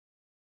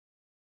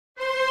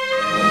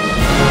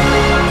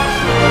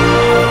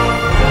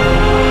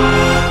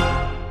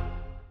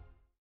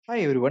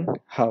Hi everyone,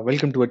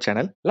 welcome to our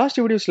channel. Last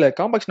videosல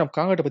compaction of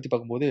காங்கட்டை பத்தி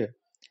பார்க்கும்போது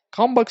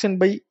compaction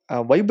by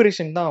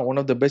vibration தான் one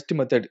of the best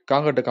method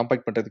காங்கட்டை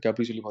compact பண்றதுக்கு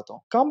அப்படி சொல்லி பார்த்தோம்.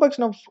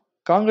 காம்பாக்ஷன் ஆஃப்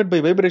காங்கட் பை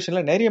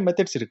வைப்ரேஷன்ல நிறைய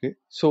மெத்தட்ஸ் இருக்கு.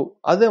 ஸோ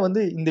அதை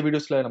இந்த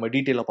வீடியோஸ்ல நம்ம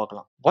டீட்டெயிலாக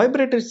பார்க்கலாம்.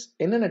 வைப்ரேட்டர்ஸ்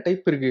என்னென்ன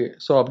டைப் இருக்கு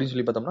ஸோ அப்படின்னு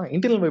சொல்லி பார்த்தோம்னா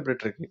இன்டர்னல்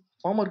வைப்ரேட்டர் இருக்கு,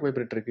 ஃபார்மர்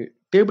வைப்ரேட்டர் இருக்கு,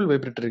 டேபிள்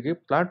வைப்ரேட்டர் இருக்கு,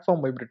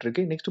 பிளாட்ஃபார்ம் வைப்ரேட்டர்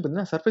இருக்கு, நெக்ஸ்ட்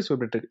பார்த்தீங்கன்னா சர்ஃபேஸ்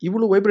வைப்ரேட்டர் இருக்கு.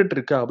 இவ்வளோ வைப்ரேட்டர்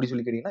இருக்கா அப்படின்னு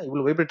சொல்லி கேட்டீங்கன்னா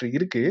இவ்வளோ வைப்ரேட்டர்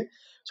இருக்கு.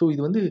 ஸோ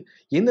இது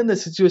எந்தெந்த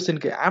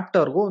சுச்சுவேஷனுக்கு ஆப்டா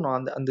இருக்கோ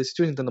அந்த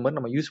சுச்சுவேஷன் தகுந்த மாதிரி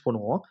நம்ம யூஸ்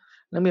பண்ணுவோம்.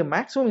 நம்ம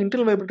மேக்ஸிமம்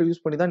இன்டர்னல் வைப்ரேட்டர்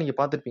யூஸ் பண்ணி தான் நீங்க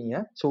பார்த்துருப்பீங்க.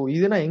 ஸோ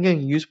இதெல்லாம் எங்க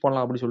யூஸ்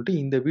பண்ணலாம் அப்படின்னு சொல்லிட்டு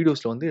இந்த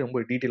வீடியோஸ்ல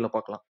ரொம்ப டீட்டெயிலாக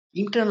பார்க்கலாம்.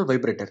 இன்டர்னல்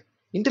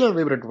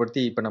வைப்ரேட்டர்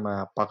பத்தி இப்போ நம்ம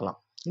பார்க்கலாம்.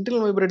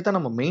 இன்டர்னல் வைப்ரேட்டர் தான்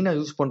நம்ம மெயினாக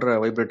யூஸ் பண்ற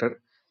வைப்ரேட்டர்.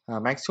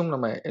 மேக்ஸிமம்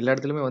நம்ம எல்லா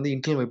இடத்துலையுமே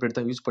இன்டர்னல் வைப்ரேட்டர்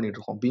தான் யூஸ் பண்ணிட்டு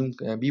இருக்கோம்.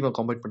 பீமை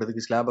காம்பேக்ட்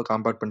பண்ணுறதுக்கு, ஸ்லாபை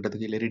காம்பேக்ட்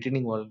பண்ணுறதுக்கு, இல்லை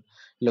ரிட்டர்னிங் வால்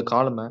இல்லை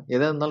காலமை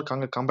எதாக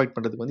இருந்தாலும் காம்பேக்ட்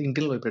பண்ணுறதுக்கு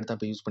இன்டர்னல் வைப்ரேட்டர் தான்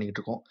இப்போ யூஸ்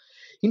பண்ணிட்டு இருக்கோம்.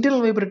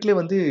 இன்டர்னல்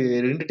வைப்ரேட்டர்லேயே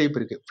ரெண்டு டைப்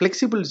இருக்கு.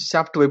 ஃபிளெக்சிபிள்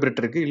ஷாஃப்ட்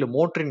வைப்ரேட்டர் இருக்கு, இல்லை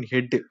மோட்டரின்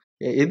ஹெட்.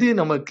 எது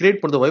நம்ம கிரியேட்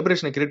பண்ணுறதோ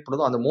வைப்ரேஷனை கிரியேட்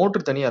பண்ணுறதோ அந்த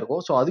மோட்டர் தனியாக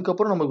இருக்கும். ஸோ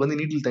அதுக்கப்புறம் நமக்கு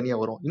நீடில் தனியாக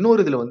வரும்.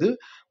 இன்னொரு இதில்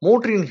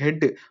மோட்டரின்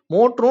ஹெட்,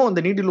 மோட்டரும் அந்த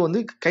நீடில்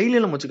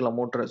கையிலே நம்ம வச்சுக்கலாம்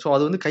மோட்டரை. ஸோ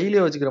அது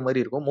கையிலே வச்சுக்கிற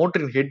மாதிரி இருக்கும்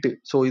மோட்டரின் ஹெட்.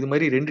 ஸோ இது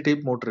மாதிரி ரெண்டு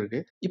டைப் மோட்டர்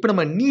இருக்கு. இப்போ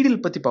நம்ம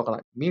நீடில் பற்றி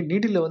பார்க்கலாம்.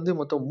 நீடில்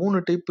மொத்தம்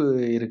 3 டைப்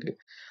இருக்கு.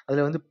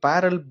 அதில்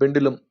பேரல்,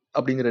 பெண்டுலம்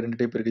அப்படிங்கிற 2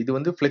 டைப் இருக்கு.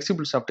 இது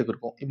ஃபிளெக்சிபிள் ஷாஃப்ட்டுக்கு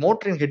இருக்கும்.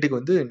 மோட்டரின்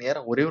ஹெட்டுக்கு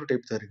நேரம் ஒரே ஒரு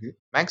டைப் தான் இருக்கு.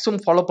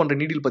 மேக்ஸிமம் ஃபாலோ பண்ற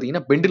நீடில்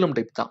பார்த்தீங்கன்னா பெண்டுலம்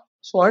டைப் தான்.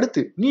 ஸோ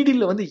அடுத்து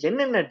நீடில்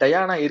என்னென்ன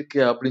டயானா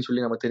இருக்கு அப்படின்னு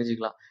சொல்லி நம்ம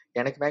தெரிஞ்சுக்கலாம்.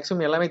 எனக்கு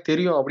மேக்ஸிமம் எல்லாமே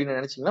தெரியும் அப்படின்னு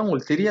நினைச்சீங்கன்னா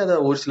உங்களுக்கு தெரியாத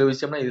ஒரு சில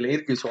விஷயம்னா இதுல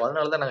இருக்கு. ஸோ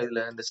அதனால தான் நான்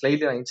இதுல இந்த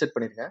ஸ்லைட்ல நான் இன்செர்ட்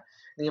பண்ணிருக்கேன்.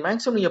 நீங்க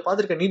மேக்ஸிமம் நீங்க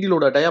பார்த்துருக்க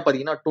நீடிலோட டயா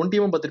பார்த்தீங்கன்னா 20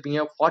 mm பார்த்திருப்பீங்க,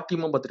 40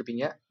 mm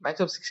பார்த்திருப்பீங்க,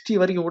 மேக்ஸிமம் 60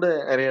 வரைக்கும் கூட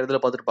நிறைய இடத்துல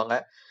பார்த்திருப்பாங்க.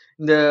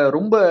 இந்த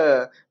ரொம்ப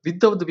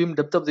with of the beam,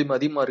 depth of the beam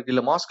அதிகமா இருக்கு,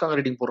 இல்ல மாஸ்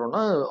காங்கிரீட்டிங்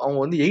போடுறோம்னா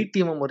அவங்க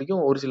 80 mm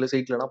வரைக்கும் ஒரு சில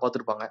சைட்லலாம்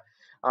பார்த்திருப்பாங்க.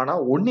 ஆனா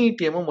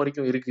 180 mm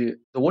வரைக்கும் இருக்கு.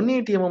 இந்த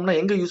 180 mmனா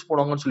எங்க யூஸ்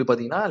பண்ணுவாங்கன்னு சொல்லி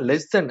பாத்தீங்கன்னா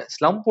less than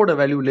ஸ்லம்போட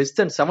value less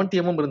than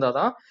 70 mm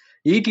இருந்தாதான்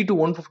 80 to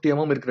 150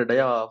 mm இருக்கிற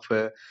டயா ஆஃப்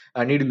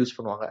நீடில் யூஸ்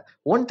பண்ணுவாங்க.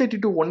 130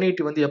 to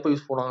 180 எப்போ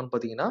யூஸ் பண்ணுவாங்கன்னு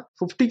பாத்தீங்கன்னா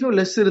 50க்கும்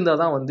லெஸ்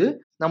இருந்தாதான்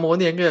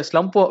நம்ம எங்க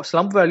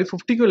ஸ்லம்ப் வேல்யூ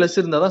 50க்கும் லெஸ்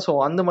இருந்தாதான் ஸோ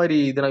அந்த மாதிரி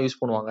இதெல்லாம்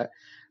யூஸ் பண்ணுவாங்க.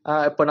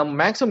 இப்போ நம்ம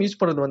மேக்ஸிமம் யூஸ்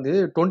பண்றது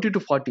 20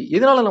 to 40.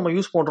 எதனால நம்ம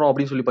யூஸ் பண்றோம்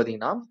அப்படின்னு சொல்லி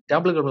பாத்தீங்கன்னா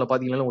டேப்லெட் கிராம்ல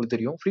பாத்தீங்கன்னா உங்களுக்கு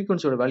தெரியும்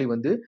ஃப்ரீக்வன்சியோட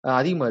வேல்யூ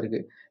அதிகமா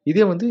இருக்கு.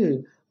 இதே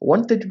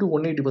 130 to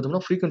 180 பார்த்தோம்னா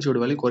ஃப்ரீக்வன்சியோட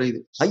வேல்யூ குறையுது.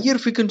 Higher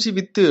frequency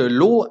with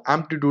low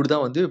amplitude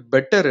தான்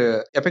பெட்டர்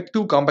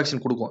எஃபெக்டிவ்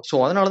காம்பாக்ஷன் கொடுக்கும். ஸோ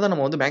அதனால தான்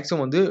நம்ம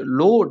மேக்ஸிமம்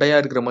லோ டயா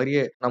இருக்கிற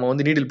மாதிரியே நம்ம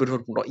நீடில்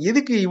ப்ரிஃபர் பண்றோம்.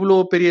 எதுக்கு இவ்வளோ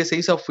பெரிய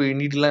சைஸ் ஆஃப்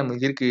நீடில்லாம்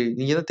இருக்கு,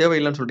 நீங்க தான்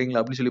தேவையில்லைன்னு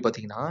சொல்றீங்களா அப்படின்னு சொல்லி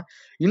பாத்தீங்கன்னா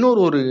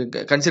இன்னொரு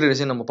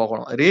கன்சிடரேஷன் நம்ம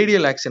பார்க்கணும்.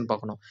 ரேடியல் ஆக்ஷன்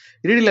பார்க்கணும்.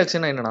 ரேடியல்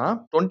ஆக்ஷன் என்னன்னா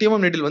 20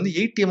 mm நீடில்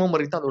 80 mm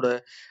வரைக்கும் தான் அதோட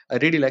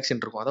ரேடியல்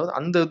ஆக்ஷன் இருக்கும். அதாவது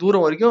அந்த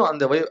தூரம் வரைக்கும்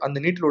அந்த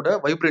நீடிலோட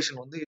வைப்ரேஷன்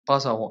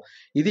பாஸ் ஆகும்.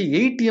 இது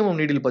 80 mm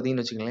நீடில்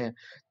பாத்தீங்கன்னு வச்சுக்கோங்களேன்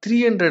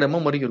 300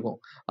 mm வரைக்கும் இருக்கும்.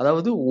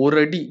 அதாவது ஒரு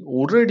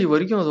அடி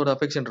வரைக்கும் அதோட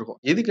அஃபெக்ஷன் இருக்கும்.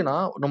 எதுக்குன்னா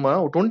நம்ம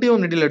 20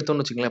 mm நீடில்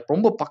எடுத்தோம்னு வச்சுக்கோங்களேன்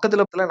ரொம்ப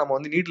பக்கத்துல நம்ம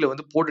நீடில்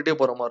போட்டுட்டே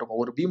போற மாதிரி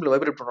இருக்கும். ஒரு பீம்ல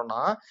வைப்ரேட்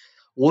பண்ணோம்னா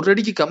ஒரு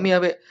அடிக்கு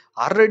கம்மியாவே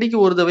அரை அடிக்கு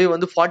ஒரு தடவை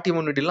 40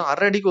 mm நீடில்லாம்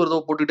அரை அடிக்கு ஒரு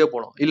தடவை போட்டுட்டே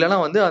போகணும். இல்லைன்னா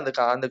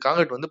அந்த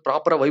காங்கட்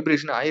ப்ராப்பரா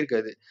வைப்ரேஷன்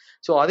ஆயிருக்காது.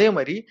 ஸோ அதே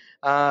மாதிரி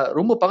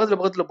ரொம்ப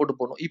பக்கத்துல போட்டு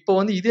போகணும். இப்போ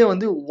இதே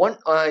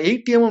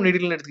 80 mm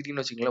நீடில்னு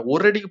எடுத்துக்கிட்டீங்கன்னு வச்சுக்கோங்களேன்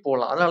ஒரு அடிக்கு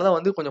போகலாம்.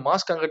 அதனாலதான் கொஞ்சம்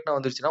மாஸ் காங்கட்னா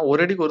வந்துருச்சுன்னா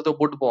ஒரு அடிக்கு ஒரு தடவை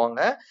போட்டு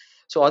போவாங்க.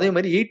 ஸோ அதே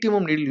மாதிரி 80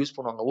 mm நீடில் யூஸ்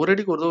பண்ணுவாங்க. ஒரு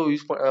அடிக்கு ஒரு தடவை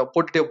யூஸ்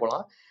போட்டுட்டே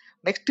போகலாம்.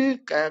 நெக்ஸ்ட்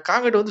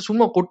காங்கட்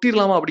சும்மா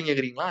கொட்டிடலாமா அப்படின்னு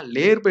கேக்குறீங்களா?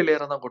 லேயர் பை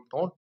லேயரா தான்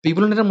கொட்டணும்.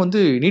 இவ்வளவு நேரம்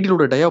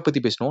நீடிலோட டயா பத்தி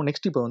பேசணும்.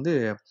 நெக்ஸ்ட் இப்போ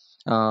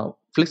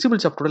ஃபிளெக்சிபிள்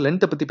ஷாஃப்டோட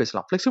லென்த்தை பத்தி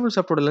பேசலாம். ஃபிளெக்சிபிள்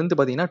ஷாஃப்டோட லென்த்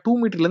பார்த்தீங்கன்னா 2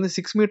 மீட்டர்லேருந்து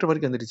 6 மீட்டர்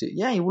வரைக்கும் வந்துருச்சு.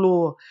 ஏன் இவ்வளோ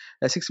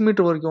 6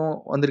 மீட்டர் வரைக்கும்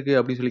வந்திருக்கு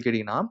அப்படின்னு சொல்லி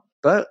கேட்டீங்கன்னா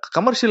இப்போ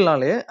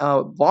கமர்ஷியல்னாலே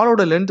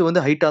வாலோட லென்த்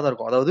ஹைட்டாக தான்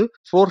இருக்கும். அதாவது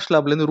ஃப்ளோர்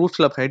ஸ்லாப்லேருந்து ரூஃப்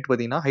ஸ்லாப் ஹைட்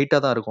பார்த்தீங்கன்னா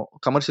ஹைட்டாக தான் இருக்கும்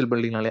கமர்ஷியல்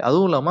பில்டிங்னாலே.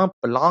 அதுவும் இல்லாமல்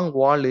இப்போ லாங்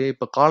வாலு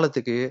இப்போ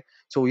காலத்துக்கு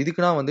ஸோ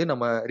இதுக்குன்னா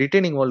நம்ம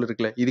ரிட்டைனிங் வால்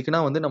இருக்குல்ல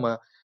இதுக்குன்னா நம்ம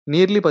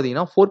நியர்லி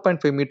பார்த்தீங்கன்னா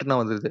 4.5 மீட்டர்னா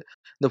வந்துருது.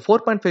 இந்த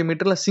 4.5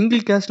 மீட்டர்ல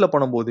சிங்கிள் கேஸ்ல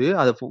பண்ணும்போது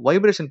அதை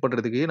வைப்ரேஷன்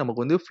பண்றதுக்கு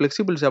நமக்கு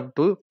ஃபிளெக்சிபிள்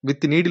ஷாஃப்ட்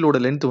வித் நீடிலோட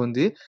லென்த்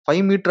 5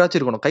 மீட்டராச்சும்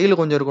இருக்கணும். கையில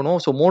கொஞ்சம் இருக்கணும்.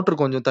 ஸோ மோட்டர்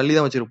கொஞ்சம் தள்ளி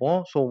தான் வச்சிருப்போம்.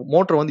 ஸோ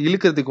மோட்டர்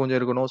இழுக்கிறதுக்கு கொஞ்சம்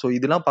இருக்கணும். ஸோ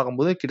இதெல்லாம்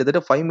பார்க்கும்போது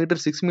கிட்டத்தட்ட 5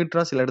 மீட்டர் 6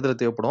 மீட்டரா சில இடத்துல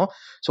தேவைப்படும்.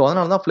 ஸோ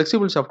அதனால தான்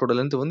ஃபிளெக்சிபிள் ஷாஃப்டோட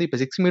லென்த் இப்போ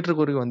 6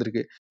 மீட்டருக்கு வரைக்கும்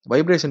வந்திருக்கு.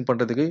 வைப்ரேஷன்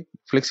பண்றதுக்கு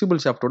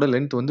ஃபிளெக்சிபிள் ஷாஃப்டோட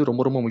லென்த்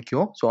ரொம்ப ரொம்ப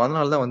முக்கியம். ஸோ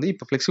அதனால தான்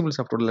இப்போ ஃபிளெக்சிபிள்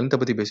ஷாஃப்டோட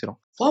லென்த்தை பத்தி பேசுறோம்.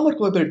 ஃபார்மர்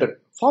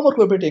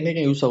வைப்ரேட்டர்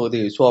எங்க யூஸ்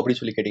ஆகுது ஸோ அப்படி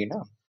சொல்லி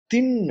கேட்டீங்கன்னா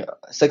தின்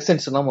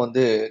செக்ஷன்ஸ் எல்லாம்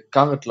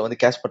காங்கிரீட்ல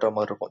கேஷ் பண்ற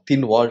மாதிரி இருக்கும்.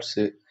 தின் வால்ஸ்.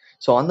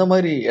 ஸோ அந்த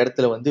மாதிரி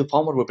இடத்துல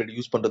ஃபார்மர் வைப்ரேட்டர்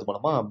யூஸ் பண்றது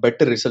மூலமா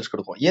பெட்டர் ரிசல்ட்ஸ்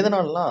கொடுக்கும்.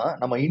 எதனாலனா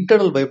நம்ம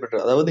இன்டர்னல்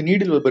வைப்ரேட்டர் அதாவது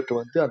நீடில்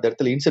வைப்ரேட்டர் அந்த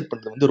இடத்துல இன்செர்ட்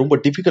பண்றது ரொம்ப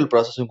டிஃபிகல்ட்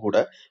ப்ராசஸும்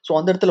கூட. ஸோ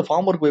அந்த இடத்துல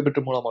ஃபார்மர்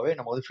வைப்ரேட்டர் மூலமாவே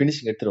நம்ம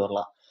ஃபினிஷிங் எடுத்துட்டு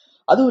வரலாம்.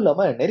 அதுவும்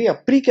இல்லாம நிறைய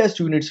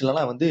ப்ரீகாஸ்ட் யூனிட்ஸ்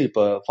எல்லாம்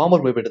இப்போ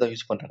ஃபார்மர் வைப்ரேட்டர் தான்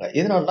யூஸ் பண்றாங்க.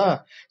 எதனாலனா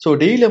ஸோ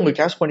டெய்லி அவங்க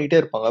கேஷ் பண்ணிட்டே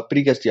இருப்பாங்க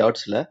ப்ரீகாஸ்ட்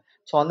யார்ட்ஸ்ல.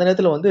 ஸோ அந்த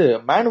நேரத்துல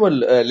மேனுவல்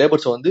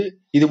லேபர்ஸ்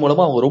இது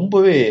மூலமா அவங்க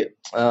ரொம்பவே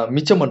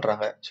மிச்சம்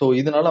பண்றாங்க. ஸோ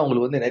இதனால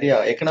அவங்களுக்கு நிறைய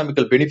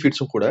எக்கனாமிக்கல்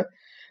பெனிஃபிட்ஸும் கூட.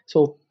 ஸோ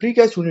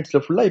ப்ரீகாஸ்ட் யூனிட்ஸ்ல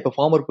ஃபுல்லா இப்போ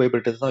ஃபார்மர்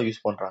வைப்ரேட்டர்ஸ் தான் யூஸ்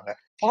பண்றாங்க.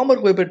 ஃபார்ம்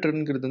ஒர்க்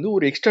வைப்ரேட்டர்ங்கிறது வந்து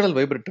ஒரு எக்ஸ்டர்னல்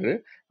வைப்ரேட்டர்.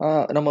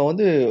 நம்ம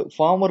வந்து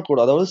ஃபார்ம்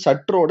ஒர்க்கோட அதாவது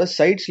ஷட்டரோட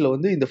சைட்ஸ்ல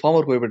வந்து இந்த ஃபார்ம்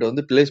ஒர்க் வைப்ரேட்டர்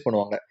வந்து பிளேஸ்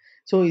பண்ணுவாங்க.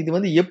 ஸோ இது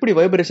வந்து எப்படி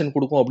வைப்ரேஷன்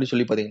குடுக்கும் அப்படின்னு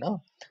சொல்லி பார்த்தீங்கன்னா,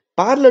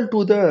 பேரலல்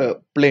டூ த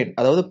பிளேன்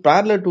அதாவது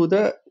பேரலல் டூ த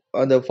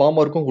அந்த ஃபார்ம்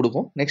ஒர்க்கும்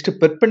குடுக்கும். Next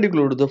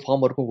perpendicular to the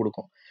form ஒர்க்கும்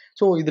குடுக்கும்.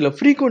 ஸோ இதுல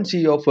frequency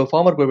of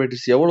form work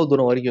vibrators எவ்வளவு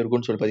தூரம் வரைக்கும்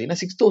இருக்கும்னு சொல்லி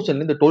பார்த்தீங்கன்னா,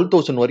 6000லேருந்து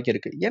 12,000 வரைக்கும்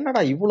இருக்கு.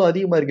 என்னடா இவ்வளோ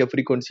அதிகமா இருக்கே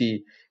ஃப்ரீக்வென்சி.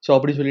 ஸோ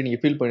அப்படின்னு சொல்லி நீங்க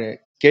ஃபீல் பண்ணி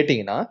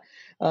கேட்டீங்கன்னா,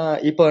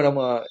 இப்ப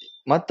நம்ம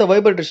மத்த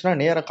வைப்ரேட்டர்ஸ்னா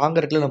நேரா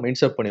கான்கிரீட்ல நம்ம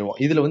இன்சர்ட் பண்ணிருவோம்.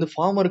 இதுல வந்து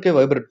ஃபார்மருக்கே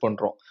வைப்ரேட்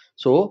பண்றோம்.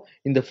 ஸோ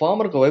இந்த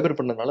ஃபார்மருக்கு வைப்ரேட்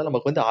பண்ணதுனால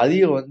நமக்கு வந்து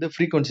அதிக வந்து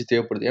ஃப்ரீக்வென்சி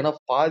தேவைப்படுது. ஏன்னா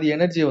பாதி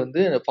எனர்ஜிய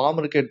வந்து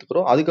ஃபார்மருக்கே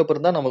எடுத்துக்கிறோம்.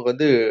 அதுக்கப்புறம் தான் நமக்கு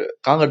வந்து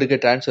கான்கிரீட்டுக்கே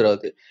ட்ரான்ஸ்ஃபர்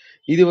ஆகுது.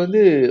 இது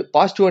வந்து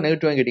பாசிட்டிவா,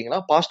 நெகட்டிவான்னு கேட்டீங்கன்னா,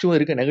 பாசிட்டிவும்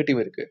இருக்கு,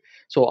 நெகட்டிவும் இருக்கு.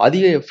 ஸோ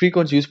அதிக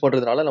ஃப்ரீக்வென்சி யூஸ்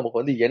பண்றதுனால நமக்கு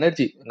வந்து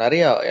எனர்ஜி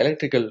நெறைய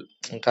எலக்ட்ரிக்கல்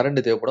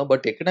கரண்ட் தேவைப்படும்.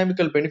 பட்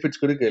எக்கனாமிக்கல்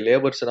பெனிஃபிட்ஸ் இருக்கு.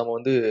 லேபர்ஸ் நம்ம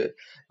வந்து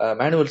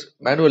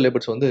மேனுவல்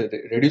லேபர்ஸ் வந்து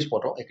ரெடியூஸ்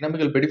பண்றோம்.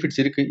 எக்கனாமிக்கல்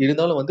பெனிஃபிட்ஸ் இருக்கு.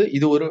 இருந்தாலும் வந்து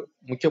இது ஒரு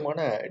முக்கியமான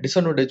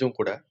டிஸ்அட்வான்டேஜும்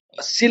கூட.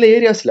 சில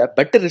ஏரியாஸ்ல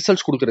பெட்டர்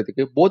ரிசல்ட்ஸ்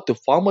குடுக்குறதுக்கு both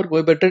form work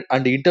vibrator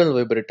and internal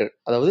vibrator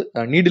அதாவது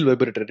நீடில்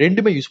வைப்ரேட்டர்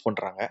 2மே யூஸ்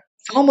பண்றாங்க.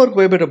 ஃபார்ம் ஒர்க்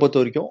வைப்ரேட்டர்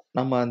பொறுத்தவரைக்கும்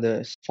நம்ம அந்த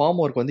ஃபார்ம்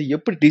ஒர்க் வந்து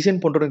எப்படி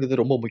டிசைன்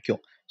பண்றோம்ங்கிறது ரொம்ப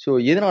முக்கியம். ஸோ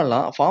எதனாலனா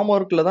ஃபார்ம்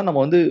ஒர்க்ல தான்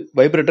நம்ம வந்து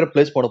வைப்ரேட்டர்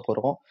பிளேஸ் பண்ண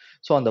போறோம்.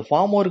 ஸோ அந்த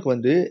ஃபார்ம் ஒர்க்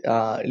வந்து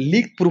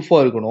லீக் ப்ரூஃபா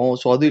இருக்கணும்.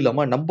 ஸோ அதுவும்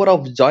இல்லாம நம்பர்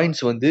ஆஃப்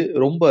ஜாயிண்ட்ஸ் வந்து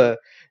ரொம்ப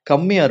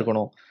கம்மியா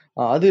இருக்கணும்.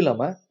 அதுவும்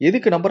இல்லாம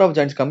எதுக்கு நம்பர் ஆஃப்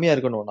ஜாயிண்ட்ஸ் கம்மியா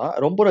இருக்கணும்னா,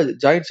 ரொம்ப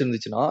ஜாயிண்ட்ஸ்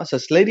இருந்துச்சுன்னா,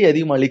 ஸ்லைடி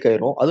அதிகமா லீக்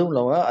ஆயிரும். அதுவும்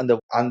இல்லாம அந்த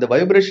அந்த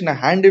வைப்ரேஷன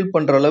ஹேண்டில்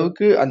பண்ற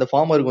அளவுக்கு அந்த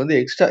ஃபார்மருக்கு வந்து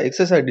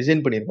எக்ஸஸா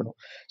டிசைன் பண்ணியிருக்கணும்.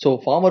 ஸோ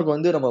ஃபார்மருக்கு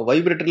வந்து நம்ம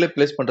வைப்ரேட்டர்லயே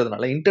பிளேஸ்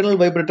பண்றதுனால, இன்டர்னல்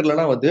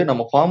வைப்ரேட்டர்லலாம் வந்து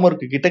நம்ம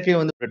ஃபார்மருக்கு கிட்டக்கே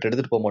வந்து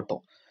எடுத்துட்டு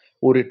மாட்டோம்.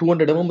 ஒரு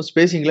 200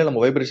 ஸ்பேசிங்ல நம்ம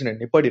வைப்ரேஷன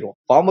நிப்பாட்டிருவோம்.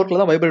 ஃபார்ம் ஒர்க்ல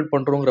தான் வைப்ரேட்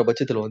பண்றோங்கிற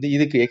பட்சத்துல வந்து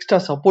இதுக்கு எக்ஸ்ட்ரா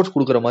சப்போர்ட்ஸ்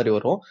குடுக்குற மாரி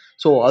வரும்.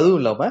 ஸோ அதுவும்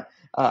இல்லாம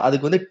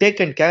அதுக்கு வந்து டேக்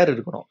அண்ட் கேர்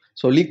இருக்கணும்.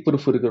 ஸோ லீக்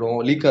ப்ரூஃப் இருக்கணும்.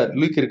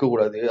 லீக்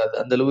இருக்கக்கூடாது. அது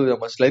அந்த அளவு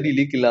நம்ம ஸ்லைடி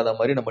லீக் இல்லாத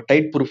மாரி நம்ம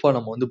டைட் ப்ரூஃபா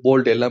நம்ம வந்து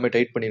போல்ட் எல்லாமே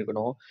டைட்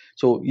பண்ணியிருக்கணும்.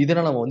 ஸோ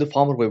இதெல்லாம் நம்ம வந்து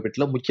ஃபார்ம் ஒர்க்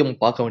வைப்ரேட்டர்ல முக்கியமா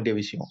பார்க்க வேண்டிய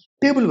விஷயம்.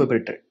 Table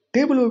vibrator.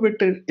 டேபிள்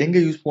வைப்ரேட்டர் எங்க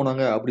யூஸ்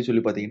போனாங்க அப்படி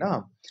சொல்லி பார்த்தீங்கன்னா,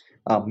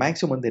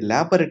 மேக்ஸிமம் வந்து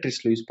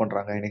லேபரேட்டரிஸ்ல யூஸ்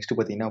பண்றாங்க. நெக்ஸ்ட்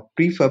பார்த்தீங்கன்னா,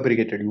 ப்ரீ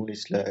ஃபேப்ரிகேட்டட்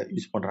யூனிட்ஸ்ல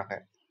யூஸ் பண்றாங்க.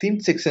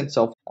 தின் செக்ஷன்ஸ்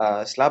ஆஃப்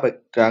ஸ்லாப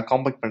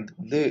காம்பேக்ட்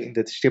பண்றதுக்கு வந்து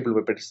இந்த ஸ்டேபிள்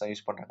வைப்ரேட்டர்ஸ் தான்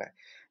யூஸ் பண்றாங்க.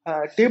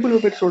 டேபிள்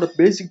வைப்ரேட்டர்ஸோட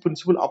பேசிக்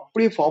பிரின்சிபல்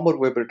அப்படியே ஃபார்ம்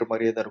ஒர்க் வைப்ரேட்டர்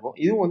மாதிரியே தான் இருக்கும்.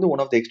 இதுவும் வந்து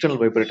one of the external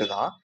vibrator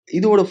தான்.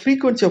 இதோட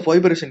ஃப்ரீக்வன்சி ஆஃப்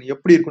வைப்ரேஷன்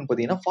எப்படி இருக்குன்னு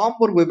பார்த்தீங்கன்னா, ஃபார்ம்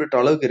ஒர்க்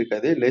வைப்ரேட்டர் அளவுக்கு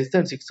இருக்காது. லெஸ்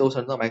தென்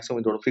 6000 தான்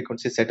மேக்ஸிமம் இதோட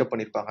ஃப்ரீக்வன்சி செட்டப்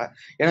பண்ணியிருப்பாங்க.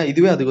 ஏன்னா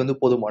இதுவே அதுக்கு வந்து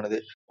போதுமானது.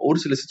 ஒரு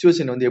சில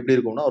சிச்சுவேஷன் வந்து எப்படி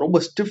இருக்கும்னா, ரொம்ப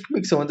ஸ்டிஃப்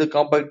மிக்ஸ வந்து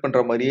காம்பேக்ட்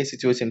பண்ற மாரியே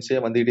சிச்சுவேஷன்ஸே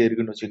வந்துகிட்டே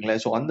இருக்குன்னு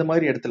வச்சுக்கங்களேன். ஸோ அந்த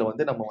மாரி இடத்துல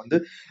வந்து நம்ம வந்து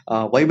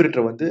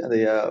வைப்ரேட்டர் வந்து அதை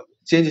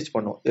சேஞ்சஸ்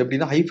பண்ணும்.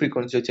 எப்படின்னா ஹை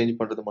ஃப்ரீக்வன்சியை சேஞ்ச்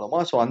பண்றது மூலமா.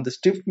 ஸோ அந்த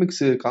ஸ்டிஃப்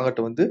மிக்ஸ்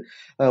காங்கட்ட வந்து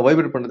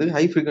வைப்ரேட் பண்றதுக்கு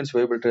ஹை ஃப்ரீக்வன்சி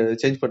வைப்ரேட்டர்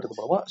சேஞ்ச் பண்றது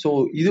மூலமா. ஸோ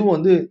இதுவும்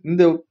வந்து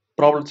இந்த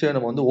ப்ராப்ளம்ஸையும்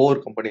நம்ம வந்து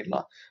ஓவர் கம்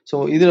பண்ணிடலாம். ஸோ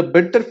இதுல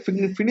பெட்டர்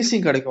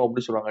ஃபினிஷிங் கிடைக்கும்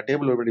அப்படின்னு சொல்லுவாங்க.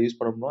 டேபிள் வைப்ரேட்டர் யூஸ்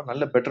பண்ணோம்னா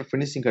நல்ல பெட்டர்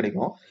ஃபினிஷிங்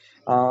கிடைக்கும்.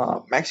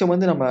 மேக்ஸிமம்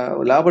வந்து நம்ம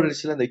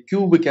லேபரேட்டரிஸ்ல இந்த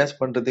கியூப் கேஷ்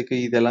பண்றதுக்கு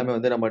இது எல்லாமே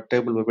வந்து நம்ம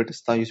டேபிள்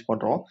வைப்ரேட்டர்ஸ் தான் யூஸ்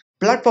பண்றோம்.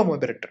 Platform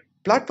vibrator.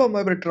 பிளாட்ஃபார்ம்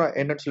வைப்ரேட்டர்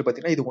என்னன்னு சொல்லி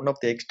பார்த்தீங்கன்னா, இது one of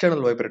the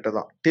external vibrator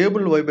தான்.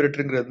 டேபிள்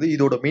வைப்ரேட்டர்ங்கிறது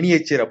இதோட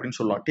மினியேச்சர் அப்படின்னு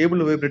சொல்லலாம்.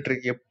 டேபிள்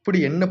வைப்ரேட்டருக்கு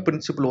எப்படி என்ன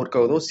பிரின்சிபல் ஒர்க்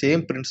ஆகுதோ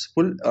சேம்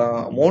பிரின்சிபல்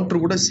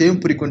மோட்டர் கூட சேம்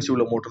ஃப்ரீக்வன்சி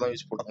உள்ள மோட்டர் தான்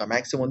யூஸ் பண்ணுவாங்க.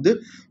 மேக்ஸிமம் வந்து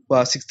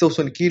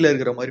 6000 கீழே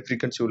இருக்கிற மாதிரி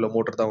ஃப்ரீக்வன்சி உள்ள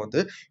மோட்டர் தான் வந்து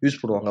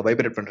யூஸ் பண்ணுவாங்க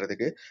வைப்ரேட்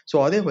பண்றதுக்கு. ஸோ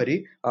அதே மாதிரி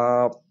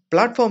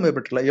பிளாட்ஃபார்ம்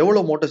வைப்ரேட்டர்ல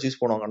எவ்வளவு மோட்டர்ஸ் யூஸ்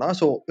பண்ணுவாங்கன்னா,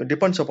 so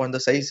depends upon the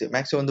size.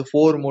 Maximum வந்து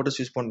 4 மோட்டர்ஸ்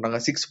யூஸ் பண்றாங்க,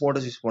 6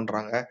 மோட்டர்ஸ் யூஸ்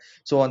பண்றாங்க.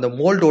 ஸோ அந்த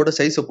மோல்டோட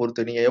சைஸை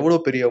பொறுத்து நீங்க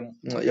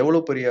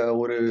எவ்வளவு பெரிய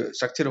ஒரு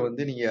ஸ்ட்ரக்சர்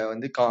வந்து நீங்க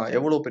வந்து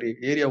எவ்வளவு பெரிய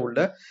ஏரியா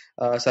உள்ள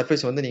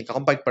சர்ஃபேஸ் வந்து நீங்க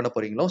காம்பாக்ட் பண்ண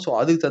போறீங்களோ, ஸோ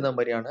அதுக்கு தகுந்த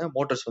மாதிரியான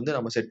மோட்டர்ஸ் வந்து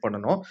நம்ம செட்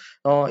பண்ணணும்.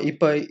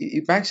 இப்ப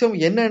மேக்ஸிமம்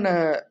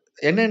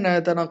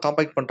என்னென்ன நான்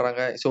காம்பாக்ட்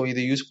பண்றாங்க ஸோ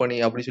இது யூஸ் பண்ணி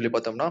அப்படின்னு சொல்லி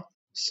பார்த்தோம்னா,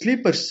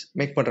 ஸ்லீப்பர்ஸ்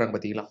மேக் பண்றாங்க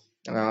பாத்தீங்களா,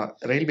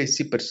 ரயில்வே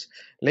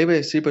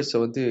ஸ்லீப்பர்ஸை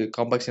வந்து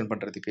காம்பாக்ஷன்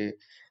பண்றதுக்கு.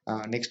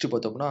 நெக்ஸ்ட்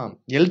பார்த்தோம்னா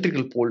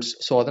எலக்ட்ரிக்கல் போல்ஸ்.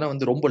 ஸோ அதெல்லாம்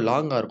வந்து ரொம்ப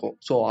லாங்கா இருக்கும்.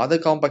 ஸோ அதை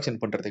காம்பாக்ஷன்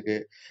பண்றதுக்கு.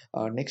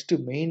 நெக்ஸ்ட்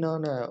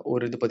மெயினான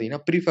ஒரு இது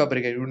பார்த்தீங்கன்னா, ப்ரீ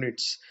ஃபேப்ரிகேட்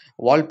யூனிட்ஸ்,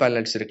 வால்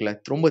பேனல்ஸ் இருக்குல்ல,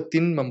 ரொம்ப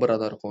தின் மெம்பரா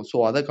தான் இருக்கும். ஸோ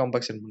அதை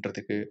காம்பாக்ஷன்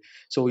பண்றதுக்கு.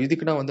 ஸோ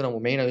இதுக்குன்னா வந்து நம்ம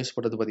மெயினா யூஸ்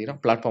பண்றது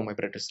பார்த்தீங்கன்னா பிளாட்ஃபார்ம்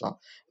வைப்ரேட்டர்ஸ் தான்.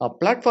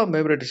 பிளாட்ஃபார்ம்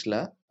வைப்ரேட்டர்ஸ்ல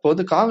இப்போ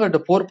வந்து காங்கிரீட்டை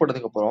போர்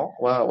பண்ணதுக்கு அப்புறம்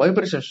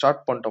வைப்ரேஷன்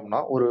ஸ்டார்ட் பண்ணிட்டோம்னா,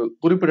 ஒரு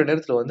குறிப்பிட்ட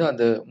நேரத்துல வந்து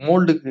அந்த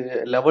மோல்டுக்கு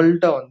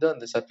லெவல்டா வந்து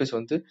அந்த சர்ஃபேஸ்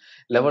வந்து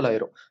லெவல்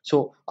ஆயிரும். ஸோ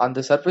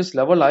அந்த சர்ஃபேஸ்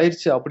லெவல்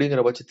ஆயிருச்சு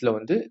அப்படிங்கிற பட்சத்துல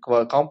வந்து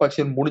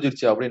காம்பாக்ஷன்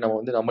முடிஞ்சிருச்சு அப்படின்னு நம்ம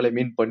வந்து நம்மளே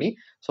மீன் பண்ணி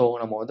ஸோ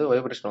நம்ம வந்து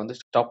வைப்ரேஷன் வந்து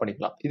ஸ்டாப்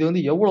பண்ணிக்கலாம். இது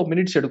வந்து எவ்வளவு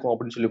மினிட்ஸ் எடுக்கும்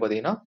அப்படின்னு சொல்லி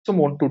பார்த்தீங்கன்னா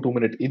 1 to 2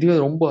 மினிட். இதுவே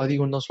ரொம்ப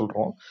அதிகம் தான்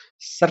சொல்றோம்.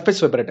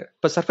 Surface vibrator.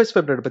 இப்போ சர்ஃபேஸ்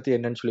வைப்ரேட்டர் பத்தி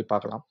என்னன்னு சொல்லி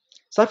பார்க்கலாம்.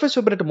 சர்ஃபேஸ்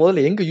வைப்ரேட்டர்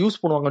முதல்ல எங்க யூஸ்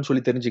பண்ணுவாங்கன்னு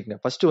சொல்லி தெரிஞ்சுக்கங்க.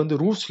 ஃபர்ஸ்ட் வந்து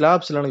ரூஃப்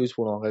ஸ்லாப்ஸ்லாம் யூஸ்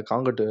பண்ணுவாங்க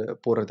காங்கிரீட்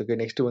போடுறதுக்கு.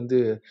 நெக்ஸ்ட் வந்து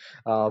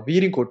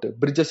வீரிங் கோட்,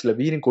 பிரிட்ஜஸ்ல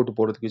வீரிங் கோட்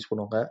போடுறதுக்கு யூஸ்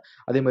பண்ணுவாங்க.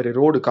 அதே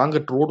மாதிரி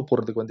காங்கிரீட் ரோடு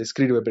போடுறதுக்கு வந்து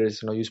ஸ்க்ரீட்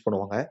வைப்ரேஷன் யூஸ்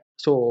பண்ணுவாங்க.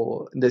 ஸோ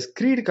இந்த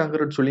ஸ்க்ரீட்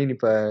காங்கிரீட் சொல்லி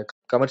இப்ப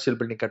கமர்ஷியல்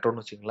பில்டிங்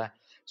கட்டுறோம்னு வச்சுங்களேன்.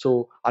 ஸோ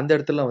அந்த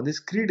இடத்துல வந்து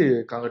ஸ்க்ரீடு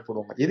காங்கிரீட்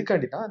போடுவாங்க.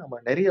 எதுக்காண்டினா நம்ம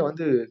நிறைய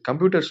வந்து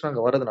கம்ப்யூட்டர்ஸ்லாம்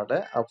அங்கே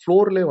வரதுனால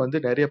ஃப்ளோர்லேயே வந்து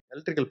நிறைய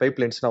எலக்ட்ரிக்கல் பைப்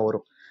லைன்ஸ்லாம்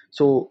வரும்.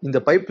 ஸோ இந்த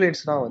பைப்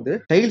லைன்ஸ்லாம் வந்து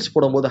டைல்ஸ்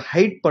போடும்போது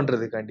ஹைட்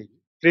பண்றதுக்காண்டி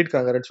ஸ்க்ரீட்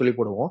காங்கர்னு சொல்லி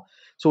போடுவோம்.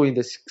 ஸோ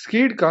இந்த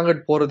ஸ்க்ரீட்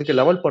காங்கர்ட் போறதுக்கு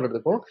லெவல்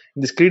பண்றதுக்கும்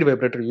இந்த ஸ்க்ரீட்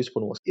வைப்ரேட்டர் யூஸ்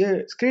பண்ணுவோம்.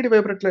 ஸ்க்ரீட்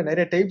வைப்ரேட்டர்ல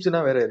நிறைய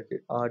டைப்ஸ்லாம் வேற இருக்கு.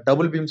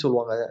 டபுள் பீம்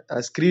சொல்லுவாங்க,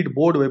 ஸ்க்ரீட்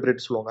போர்டு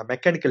வைப்ரேட்டர் சொல்லுவாங்க,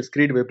 மெக்கானிக்கல்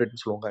ஸ்க்ரீட்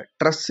வைப்ரேட்டர்னு சொல்லுவாங்க,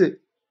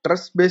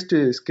 ட்ரஸ் பேஸ்டு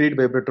ஸ்க்ரீட்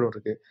வைப்ரேட்டரும்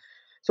இருக்கு.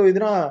 ஸோ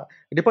இதெல்லாம்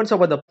டிபெண்ட்ஸ்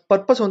ஆஃப் த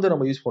பர்பஸ் வந்து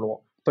நம்ம யூஸ் பண்ணுவோம்.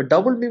 இப்போ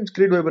டபுள் பீம்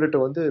ஸ்க்ரீட்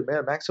வைப்ரேட்டர் வந்து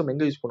மேக்ஸிமம்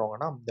எங்க யூஸ்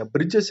பண்ணுவாங்கன்னா, இந்த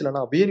பிரிட்ஜஸ்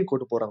இல்லைனா வேணி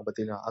கோட்டு போறாங்க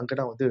பார்த்தீங்களா,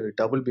 அங்கதான் வந்து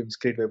double beam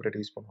screed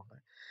vibrator use பண்ணுவாங்க.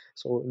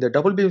 ஸோ இந்த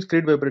டபுள் பீம்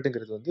ஸ்க்ரீட்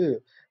வைப்ரேட்டருங்கிறது வந்து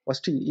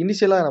ஃபர்ஸ்ட்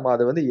இனிஷியலா நம்ம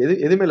அதை வந்து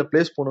எது மேல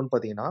பிளேஸ் பண்ணணும்னு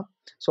பார்த்தீங்கன்னா,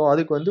 ஸோ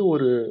அதுக்கு வந்து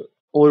ஒரு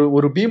ஒரு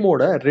ஒரு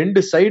பீமோட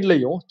 2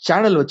 சைட்லயும்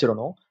சேனல்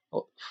வச்சிடணும்.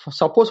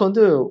 சப்போஸ்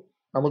வந்து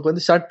நமக்கு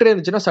வந்து ஷட்டர்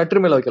இருந்துச்சுன்னா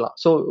ஷட்டர் மேல வைக்கலாம்.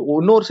 ஸோ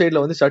இன்னொரு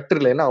சைடுல வந்து ஷட்டர்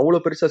இல்லை, ஏன்னா அவ்வளோ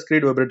பெருசா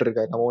ஸ்க்ரீட் வைப்ரேட்டர்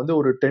இருக்காது. நம்ம வந்து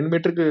ஒரு 10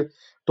 மீட்டருக்கு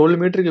 12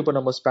 மீட்டருக்கு இப்போ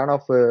நம்ம ஸ்பேன்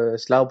ஆஃப்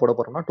ஸ்லாப் போட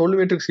போறோம்னா 12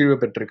 மீட்டருக்கு ஸ்க்ரீட்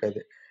வைப்ரேட்டர்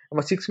இருக்காது.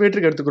 நம்ம 6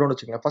 மீட்டருக்கு எடுத்துக்கிறோம்னு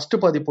வச்சுக்கோங்க. ஃபர்ஸ்ட்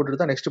பாதி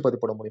போட்டுட்டு தான் நெக்ஸ்ட் பாதி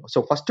போட முடியும். ஸோ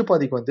ஃபர்ஸ்ட்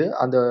பாதிக்கு வந்து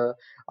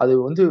அது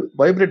வந்து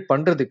வைப்ரேட்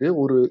பண்றதுக்கு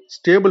ஒரு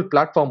ஸ்டேபிள்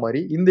பிளாட்ஃபார்ம்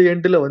மாதிரி இந்த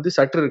எண்டில் வந்து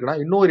ஷட்டர் இருக்குன்னா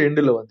இன்னொரு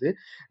எண்டில் வந்து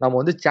நம்ம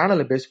வந்து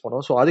சேனலை பேஸ்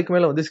பண்ணோம். ஸோ அதுக்கு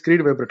மேல வந்து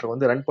ஸ்க்ரீட் வைப்ரேட்டர்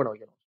வந்து ரன் பண்ண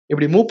வைக்கணும்.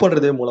 இப்படி மூவ்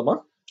பண்றது மூலமா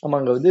நம்ம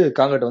அங்க வந்து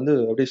காங்கட் வந்து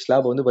அப்படியே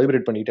ஸ்லாப் வந்து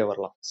வைப்ரேட் பண்ணிட்டே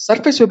வரலாம்.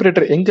 சர்ஃபேஸ்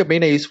வைப்ரேட்டர் எங்க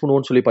மெயினா யூஸ்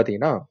பண்ணுவோம்னு சொல்லி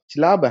பாத்தீங்கன்னா,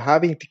 slab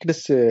having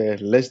thickness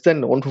less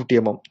than 150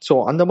 mm. So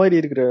அந்த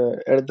மாதிரி இருக்கிற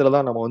இடத்துல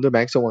தான் நம்ம வந்து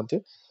மேக்ஸிமம் வந்து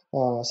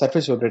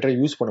சர்ஃபேஸ் வைப்ரேட்டரை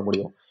யூஸ் பண்ண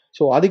முடியும்.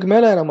 ஸோ அதுக்கு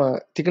மேல நம்ம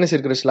திக்னஸ்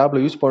இருக்கிற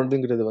ஸ்லாப்ல யூஸ்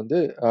பண்ணுறதுங்கிறது வந்து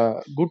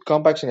குட்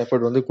காம்பாக்ஷன்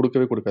எஃபர்ட் வந்து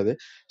கொடுக்கவே கொடுக்காது.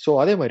 ஸோ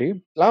அதே மாதிரி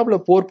ஸ்லாப்ல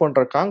போர்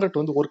பண்ற காங்கிரீட்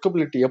வந்து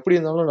ஒர்க்கபிலிட்டி எப்படி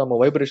இருந்தாலும் நம்ம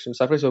வைப்ரேஷன்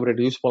சர்ஃபேஸ்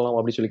வைப்ரேட்டர் யூஸ் பண்ணலாம்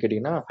அப்படின்னு சொல்லி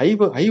கேட்டீங்கன்னா,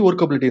 ஹை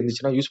ஒர்க்கபிலிட்டி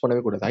இருந்துச்சுன்னா யூஸ்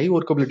பண்ணவே கூடாது. ஹை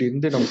ஒர்க்கபிலிட்டி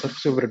இருந்து நம்ம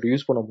சர்ஃபேஸ் வைப்ரேட்டர்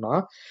யூஸ் பண்ணோம்னா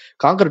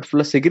காங்கிரீட்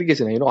ஃபுல்லா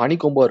செக்ரிகேஷன் ஆயிடும்,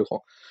 அணிகொம்பா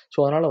இருக்கும். ஸோ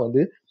அதனால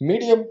வந்து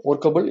மீடியம்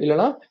ஒர்க்கபிள்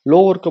இல்லைனா லோ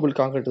ஒர்க்கபிள்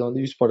காங்கிரீட்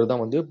வந்து யூஸ் பண்ணுறது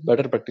தான் வந்து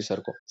பெட்டர் ப்ராக்டிஸா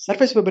இருக்கும்.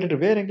 சர்ஃபேஸ் வைப்ரேட்டர்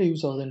வேற எங்க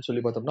யூஸ் ஆகுதுன்னு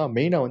சொல்லி பார்த்தோம்னா,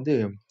 மெயினா வந்து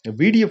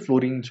விடிஎஃப்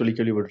ஃப்ளோரிங் சொல்லி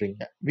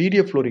கேள்விப்படுறீங்க.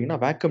 விடிஎஃப் ஃப்ளோரிங்னா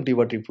வேக்கம்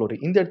டிவாட்டரிங்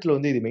ஃப்ளோரிங். இந்த இடத்துல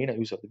வந்து இது மெயினா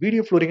யூஸ் ஆகுது.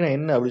 விடிஎஃப் ஃப்ளோரிங்னா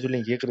என்ன அப்படின்னு சொல்லி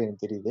நீங்க கேட்கறது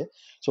எனக்கு தெரியுது.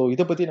 ஸோ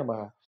இதை பத்தி நம்ம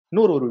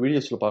இன்னொரு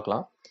வீடியோஸ்ல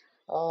பார்க்கலாம்.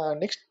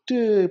 நெக்ஸ்ட்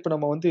இப்போ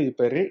நம்ம வந்து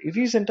இப்போ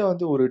ரீசெண்டா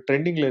வந்து ஒரு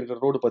ட்ரெண்டிங்ல இருக்கிற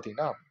ரோடு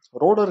பார்த்தீங்கன்னா,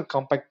 ரோலர்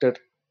காம்பாக்டர்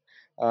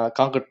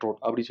காங்கிரீட் ரோட்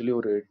அப்படி சொல்லி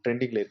ஒரு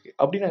ட்ரெண்டிங்ல இருக்கு.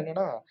 அப்படின்னா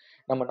என்னன்னா,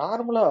 நம்ம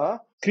நார்மலா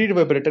ஸ்க்ரீட்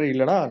வைப்ரேட்டர்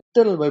இல்லைனா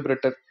இன்டர்னல்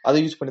வைப்ரேட்டர் அதை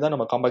யூஸ் பண்ணி தான்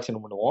நம்ம காம்பாக்ஷன்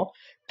பண்ணுவோம்.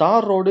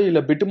 தார் ரோடு இல்ல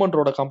பிட்டுமன்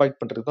ரோட காம்பாக்ட்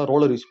பண்றதுக்கு தான்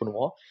ரோலர் யூஸ்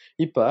பண்ணுவோம்.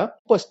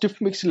 இப்போ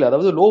ஸ்டிஃப் மிக்ஸ்ல,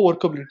 அதாவது லோ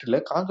ஒர்க்கபிலிட்டியில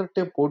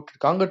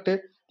காங்கிரீட்டே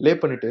லே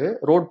பண்ணிட்டு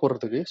ரோட்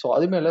போடுறதுக்கு, ஸோ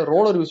அது மேல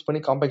ரோலர் யூஸ் பண்ணி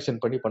காம்பாக்ஷன்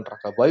பண்ணி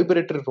பண்றாங்க.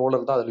 வைப்ரேட்டர்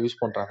ரோலர் தான் அதில்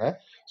யூஸ் பண்றாங்க.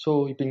 ஸோ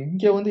இப்போ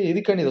இங்க வந்து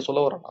எதுக்கான இதை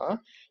சொல்ல வரேன்னா,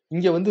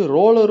 இங்க வந்து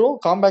ரோலரும்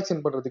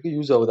காம்பாக்ஷன் பண்றதுக்கு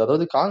யூஸ் ஆகுது,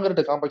 அதாவது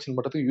காங்கிரீட்டை காம்பாக்ஷன்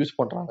பண்றதுக்கு யூஸ்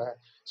பண்றாங்க.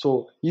 ஸோ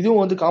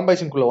இதுவும் வந்து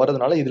காம்பாக்ஷனுக்குள்ள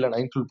வரதுனால இதுல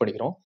நான் இன்க்ளூட்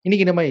பண்ணிக்கிறோம்.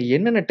 இன்னைக்கு நம்ம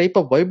என்னென்ன டைப்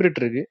ஆஃப்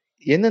வைப்ரேட்டர் இருக்கு,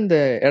 எந்தெந்த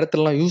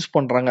இடத்துலலாம் யூஸ்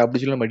பண்றாங்க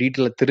அப்படின்னு சொல்லி நம்ம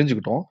டீட்டெயிலாக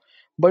தெரிஞ்சுக்கிட்டோம்.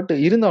 பட்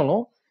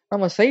இருந்தாலும்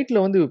நம்ம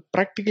சைட்ல வந்து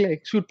ப்ராக்டிக்கலா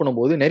எக்ஸிக்யூட்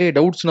பண்ணும்போது நிறைய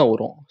டவுட்ஸ்லாம்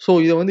வரும். ஸோ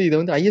இதை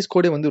வந்து ஐஎஸ்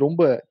கோடே வந்து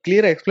ரொம்ப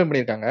கிளியரா எக்ஸ்பிளைன்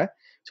பண்ணியிருக்காங்க.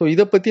 ஸோ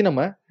இதை பத்தி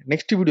நம்ம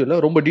நெக்ஸ்ட் வீடியோல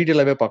ரொம்ப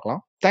டீட்டெயிலாகவே பார்க்கலாம்.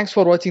 தேங்க்ஸ்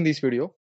ஃபார் வாட்சிங் திஸ் வீடியோ.